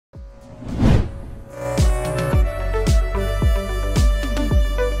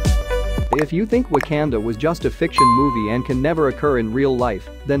If you think Wakanda was just a fiction movie and can never occur in real life,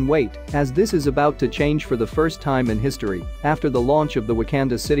 then wait, as this is about to change for the first time in history after the launch of the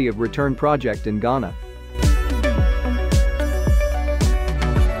Wakanda City of Return project in Ghana.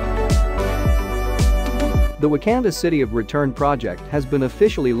 The Wakanda City of Return project has been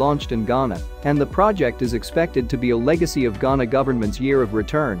officially launched in Ghana, and the project is expected to be a legacy of Ghana government's Year of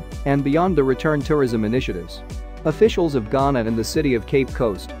Return and beyond the return tourism initiatives. Officials of Ghana and the city of Cape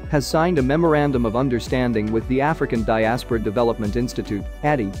Coast has signed a memorandum of understanding with the African Diaspora Development Institute,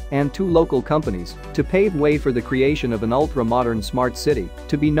 ADI, and two local companies to pave way for the creation of an ultra-modern smart city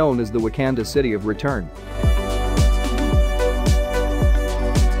to be known as the Wakanda City of Return.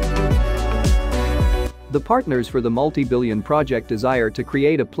 The partners for the multi-billion project desire to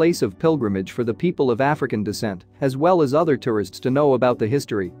create a place of pilgrimage for the people of African descent, as well as other tourists to know about the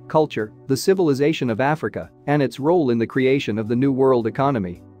history, culture, the civilization of Africa, and its role in the creation of the New World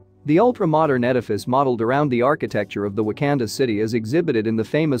economy. The ultra-modern edifice modeled around the architecture of the Wakanda city as exhibited in the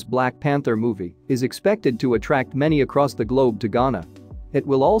famous Black Panther movie is expected to attract many across the globe to Ghana. It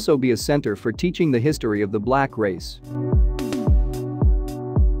will also be a center for teaching the history of the black race.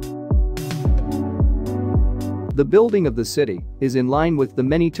 The building of the city is in line with the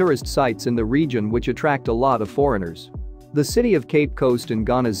many tourist sites in the region which attract a lot of foreigners. The city of Cape Coast in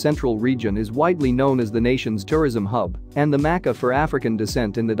Ghana's central region is widely known as the nation's tourism hub and the Mecca for African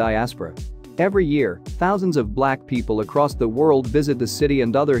descent in the diaspora. Every year, thousands of black people across the world visit the city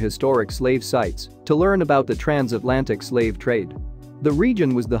and other historic slave sites to learn about the transatlantic slave trade. The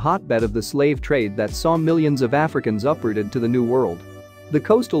region was the hotbed of the slave trade that saw millions of Africans uprooted to the New World. The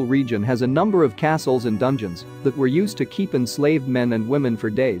coastal region has a number of castles and dungeons that were used to keep enslaved men and women for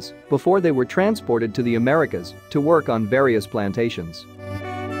days before they were transported to the Americas to work on various plantations.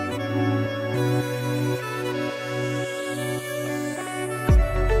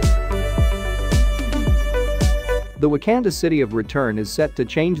 The Wakanda City of Return is set to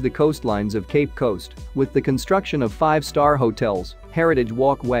change the coastlines of Cape Coast with the construction of 5-star hotels, heritage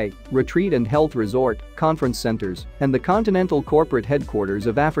walkway, retreat and health resort, conference centers, and the continental corporate headquarters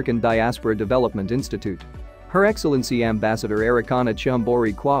of African Diaspora Development Institute. Her Excellency Ambassador Ericana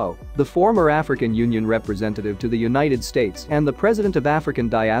Chiambori Kwao, the former African Union representative to the United States and the president of African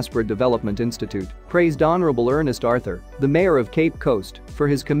Diaspora Development Institute, praised Honorable Ernest Arthur, the mayor of Cape Coast, for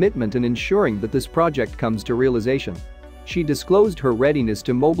his commitment in ensuring that this project comes to realization. She disclosed her readiness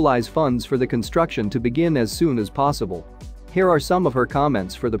to mobilize funds for the construction to begin as soon as possible. Here are some of her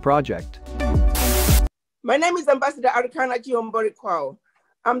comments for the project. My name is Ambassador Ericana Chiambori Kwao.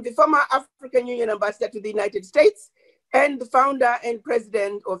 I'm the former African Union ambassador to the United States and the founder and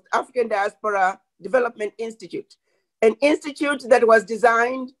president of African Diaspora Development Institute, an institute that was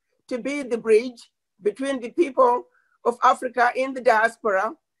designed to be the bridge between the people of Africa in the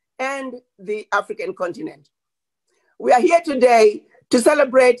diaspora and the African continent. We are here today to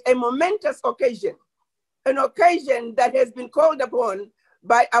celebrate a momentous occasion, an occasion that has been called upon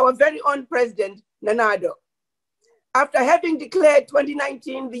by our very own President Nana Addo. After having declared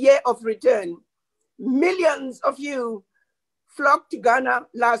 2019 the year of return, millions of you flocked to Ghana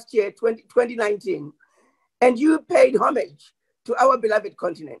last year, 2019, and you paid homage to our beloved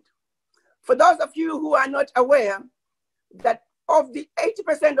continent. For those of you who are not aware that of the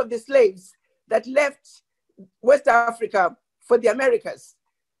 80% of the slaves that left West Africa for the Americas,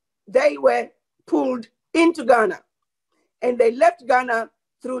 they were pulled into Ghana, and they left Ghana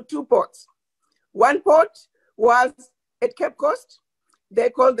through 2 ports. One port was at Cape Coast.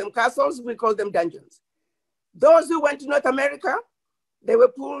 They called them castles, we call them dungeons. Those who went to North America, they were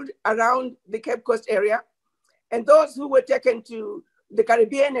pulled around the Cape Coast area. And those who were taken to the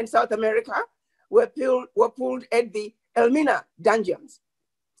Caribbean and South America were pulled at the Elmina dungeons.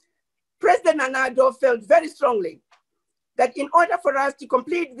 President Nana Addo felt very strongly that in order for us to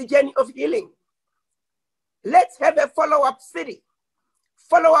complete the journey of healing, let's have a follow-up city.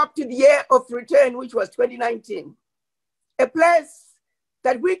 Follow up to the year of return, which was 2019. A place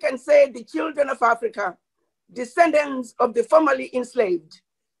that we can say the children of Africa, descendants of the formerly enslaved,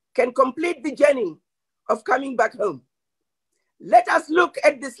 can complete the journey of coming back home. Let us look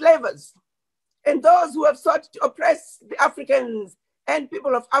at the slavers and those who have sought to oppress the Africans and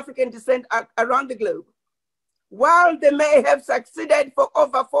people of African descent around the globe. While they may have succeeded for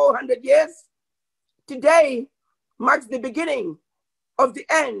over 400 years, today marks the beginning of the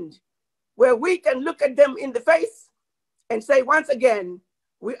end, where we can look at them in the face and say once again,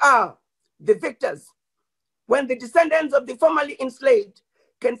 we are the victors. When the descendants of the formerly enslaved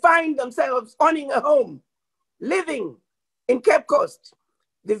can find themselves owning a home, living in Cape Coast,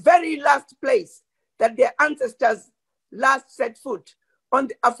 the very last place that their ancestors last set foot on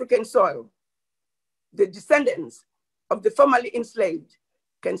the African soil, the descendants of the formerly enslaved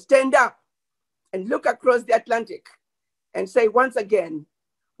can stand up and look across the Atlantic and say, once again,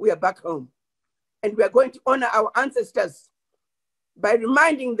 we are back home. And we are going to honor our ancestors by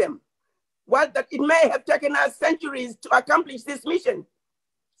reminding them while that it may have taken us centuries to accomplish this mission.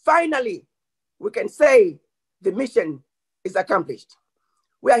 Finally, we can say the mission is accomplished.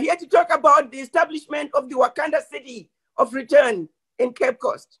 We are here to talk about the establishment of the Wakanda city of return in Cape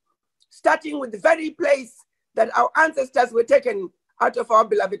Coast, starting with the very place that our ancestors were taken out of our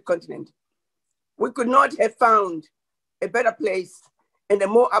beloved continent. We could not have found a better place and a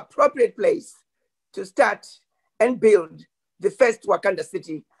more appropriate place to start and build the first Wakanda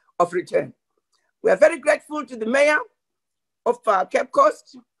city of return. We are very grateful to the mayor of Cape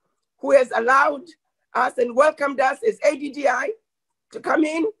Coast, who has allowed us and welcomed us as ADDI to come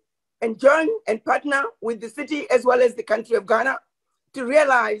in and join and partner with the city as well as the country of Ghana to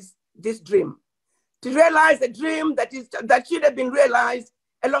realize this dream, to realize a dream that should have been realized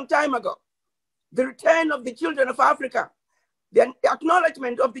a long time ago. The return of the children of Africa, the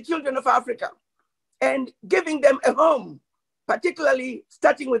acknowledgement of the children of Africa, and giving them a home, particularly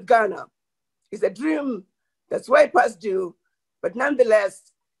starting with Ghana, is a dream that's way past due, but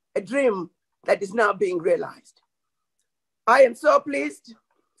nonetheless, a dream that is now being realized. I am so pleased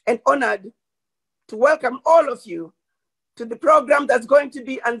and honored to welcome all of you to the program that's going to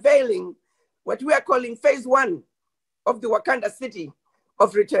be unveiling what we are calling phase 1 of the Wakanda city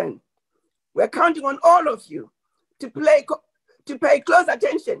of return. We're counting on all of you to pay close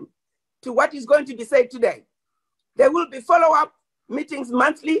attention to what is going to be said today. There will be follow-up meetings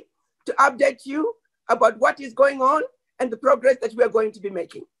monthly to update you about what is going on and the progress that we are going to be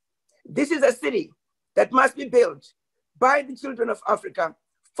making. This is a city that must be built by the children of Africa,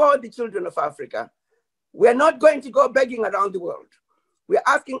 for the children of Africa. We're not going to go begging around the world. We're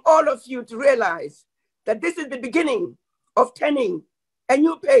asking all of you to realize that this is the beginning of turning a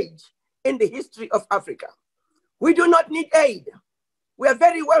new page in the history of Africa. We do not need aid. We are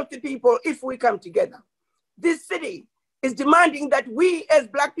very wealthy people if we come together. This city is demanding that we as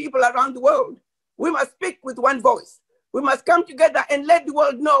Black people around the world, we must speak with one voice. We must come together and let the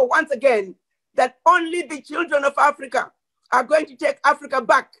world know once again that only the children of Africa are going to take Africa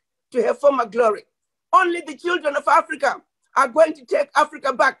back to her former glory. Only the children of Africa are going to take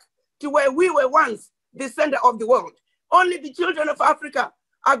Africa back to where we were once the center of the world. Only the children of Africa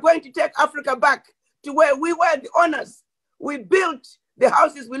are going to take Africa back to where we were the owners. We built the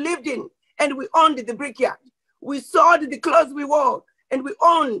houses we lived in and we owned the brickyard. We sewed the clothes we wore and we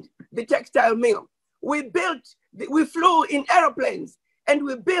owned the textile mill. We flew in aeroplanes and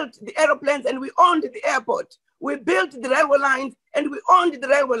we built the aeroplanes and we owned the airport. We built the railway lines and we owned the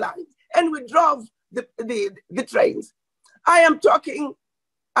railway lines and we drove the trains. I am talking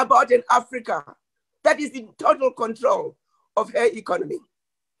about an Africa that is in total control of her economy.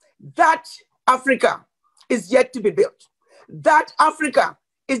 That Africa is yet to be built. That Africa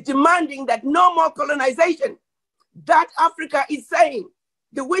is demanding that no more colonization. That Africa is saying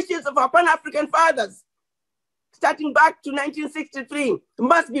the wishes of our Pan-African fathers, starting back to 1963,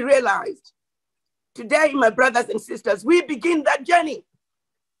 must be realized. Today, my brothers and sisters, we begin that journey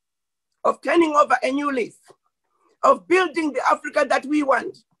of turning over a new leaf, of building the Africa that we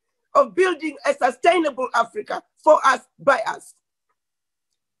want, of building a sustainable Africa for us, by us.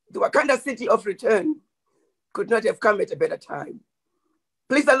 The Wakanda city of return could not have come at a better time.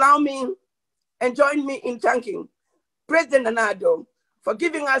 Please allow me and join me in thanking President Nana for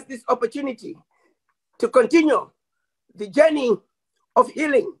giving us this opportunity to continue the journey of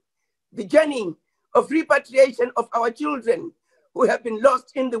healing, the journey of repatriation of our children who have been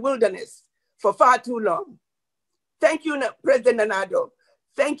lost in the wilderness for far too long. Thank you, President Nanado.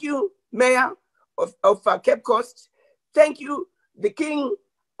 Thank you, Mayor of Cape Coast. Thank you, the King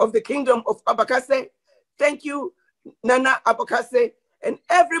of the Kingdom of Abakase. Thank you, Nana Abakase, and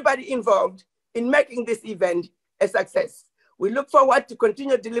everybody involved in making this event a success. We look forward to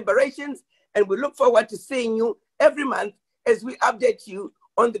continued deliberations, and we look forward to seeing you every month as we update you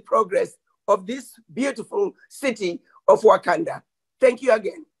on the progress of this beautiful city of Wakanda. Thank you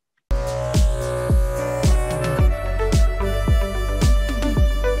again.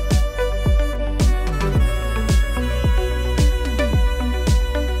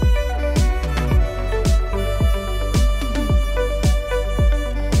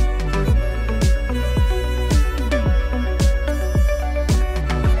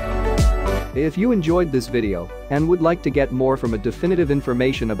 If you enjoyed this video and would like to get more from a definitive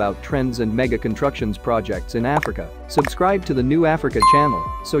information about trends and mega constructions projects in Africa, subscribe to the New Africa channel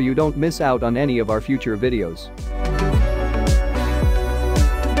so you don't miss out on any of our future videos.